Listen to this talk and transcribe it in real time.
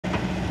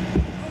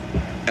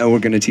and we're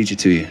gonna teach it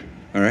to you,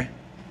 all right?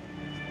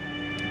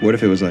 What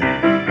if it was like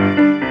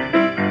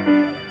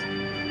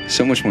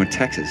so much more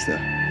Texas, though?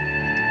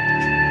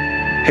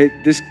 Hey,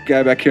 this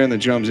guy back here on the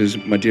drums is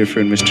my dear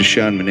friend, Mr.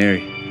 Sean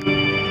Maneri.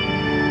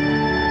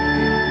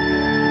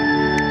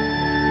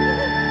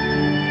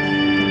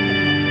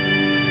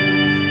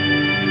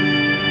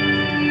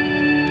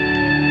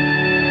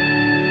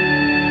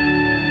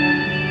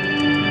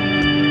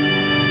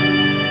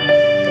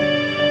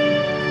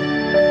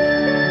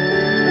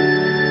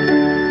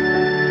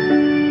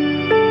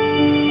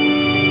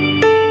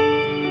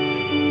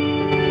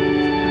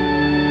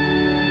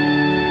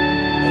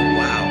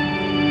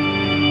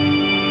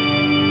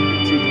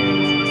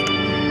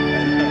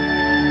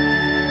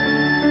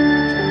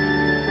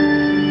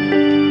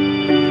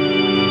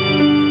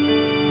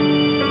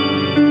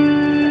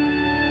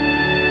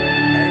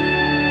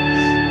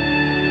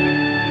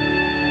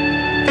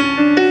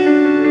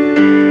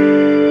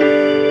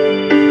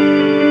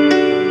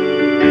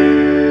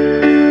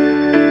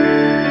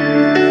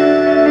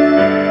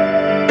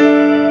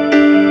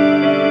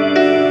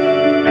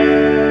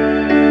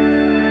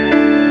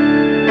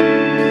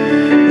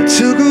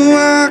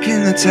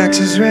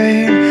 Texas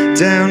rain,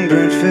 down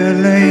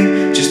Brentford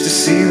Lane, just to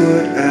see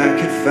what I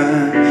could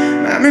find.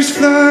 Memories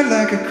flood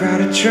like a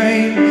crowded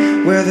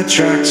train, where the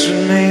tracks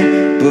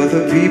remain, but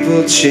the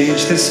people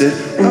change. They said,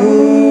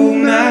 oh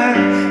my,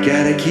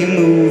 gotta keep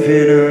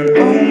moving on.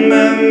 Oh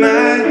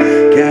my,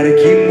 gotta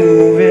keep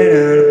moving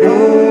on.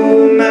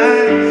 Oh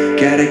my,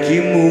 gotta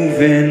keep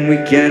moving. We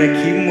gotta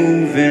keep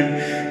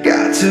moving,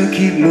 got to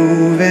keep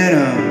moving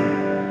on.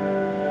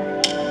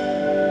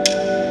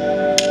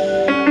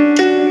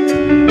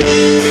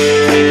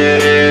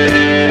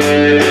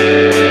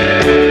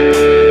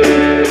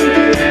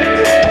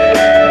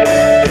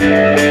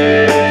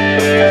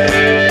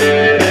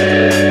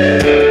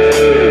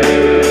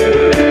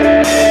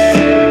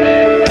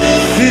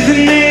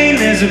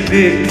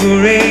 Big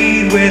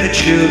parade where the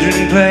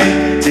children play,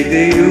 take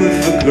their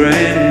youth for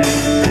granted.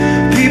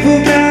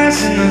 People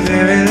passing the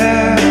very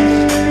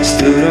last,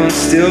 stood on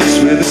stilts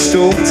with a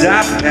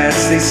stovetop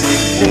hats. They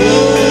say,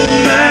 oh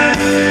my,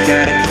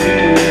 gotta keep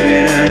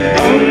moving on.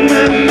 Oh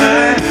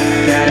my,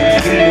 gotta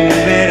keep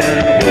moving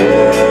on. Oh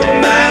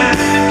my,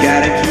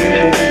 gotta keep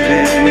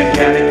moving. We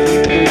gotta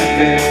keep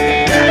moving,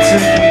 got to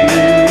keep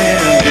moving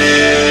on.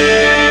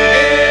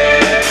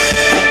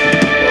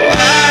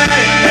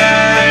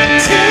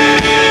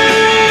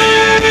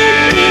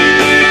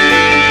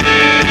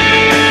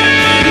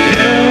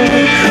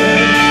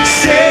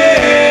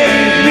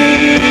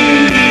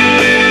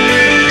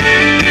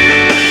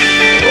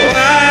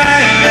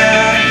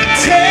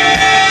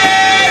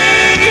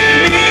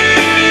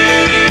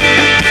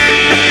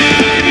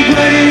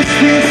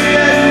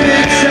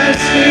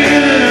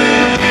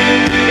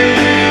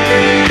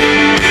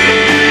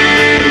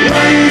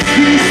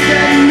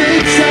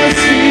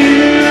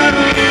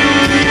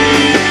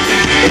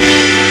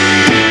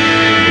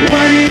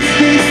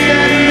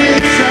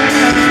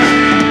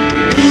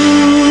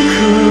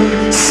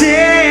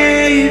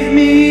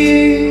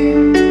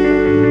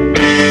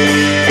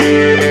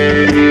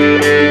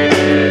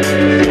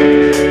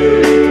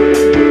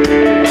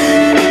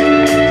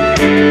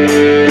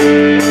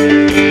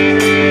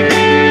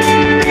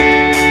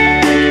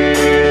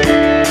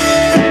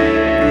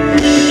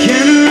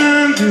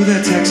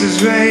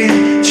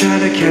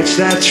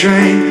 That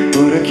train,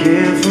 but I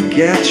can't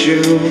forget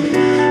you.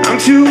 I'm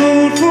too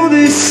old for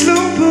this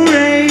slow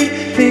parade.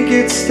 Think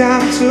it's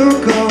time to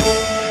go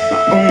my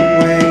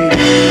own way.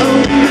 Oh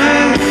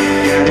my,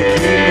 gotta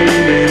keep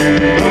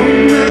moving. Oh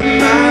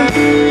my,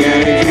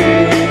 gotta keep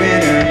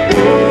moving.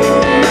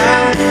 Oh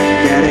my,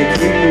 gotta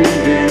keep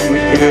moving. We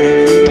gotta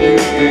keep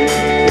moving,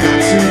 got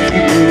to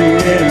keep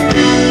moving.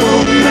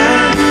 Oh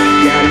my,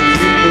 gotta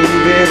keep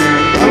moving.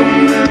 Oh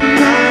my,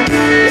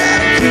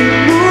 gotta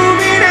keep moving.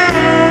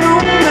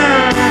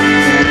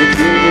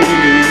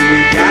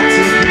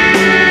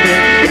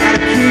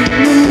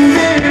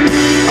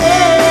 Oh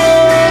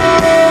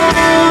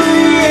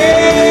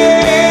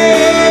yeah.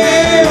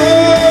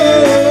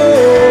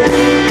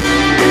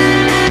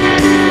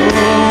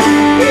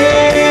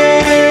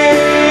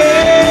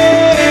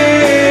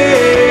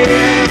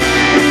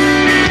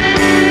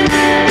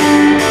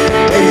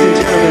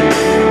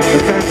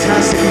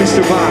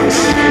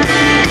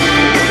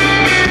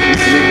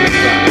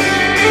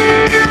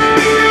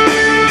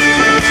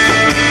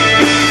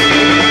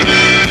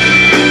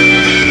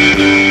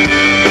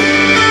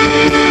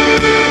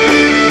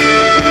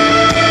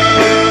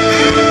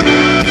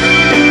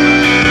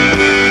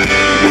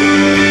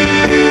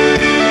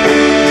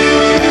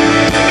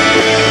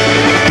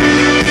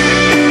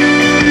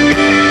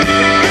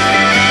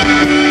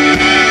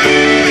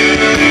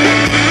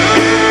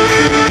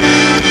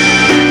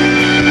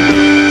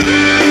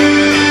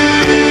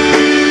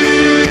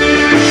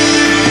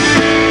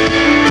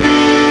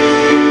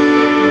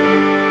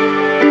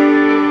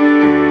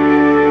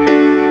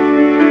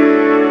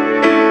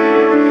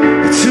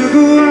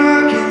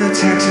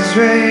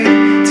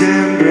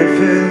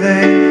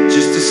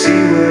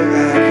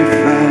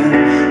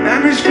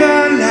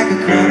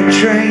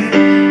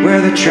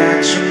 the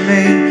tracks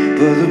remain,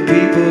 but the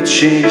people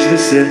change. They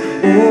said,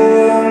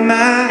 oh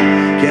my,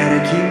 gotta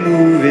keep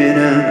moving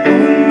on.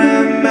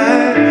 Oh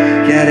my,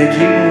 gotta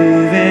keep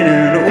moving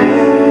on.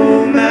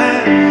 Oh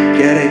my,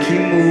 gotta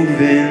keep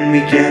moving. We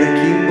gotta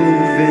keep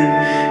moving.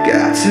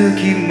 Got to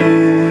keep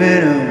moving.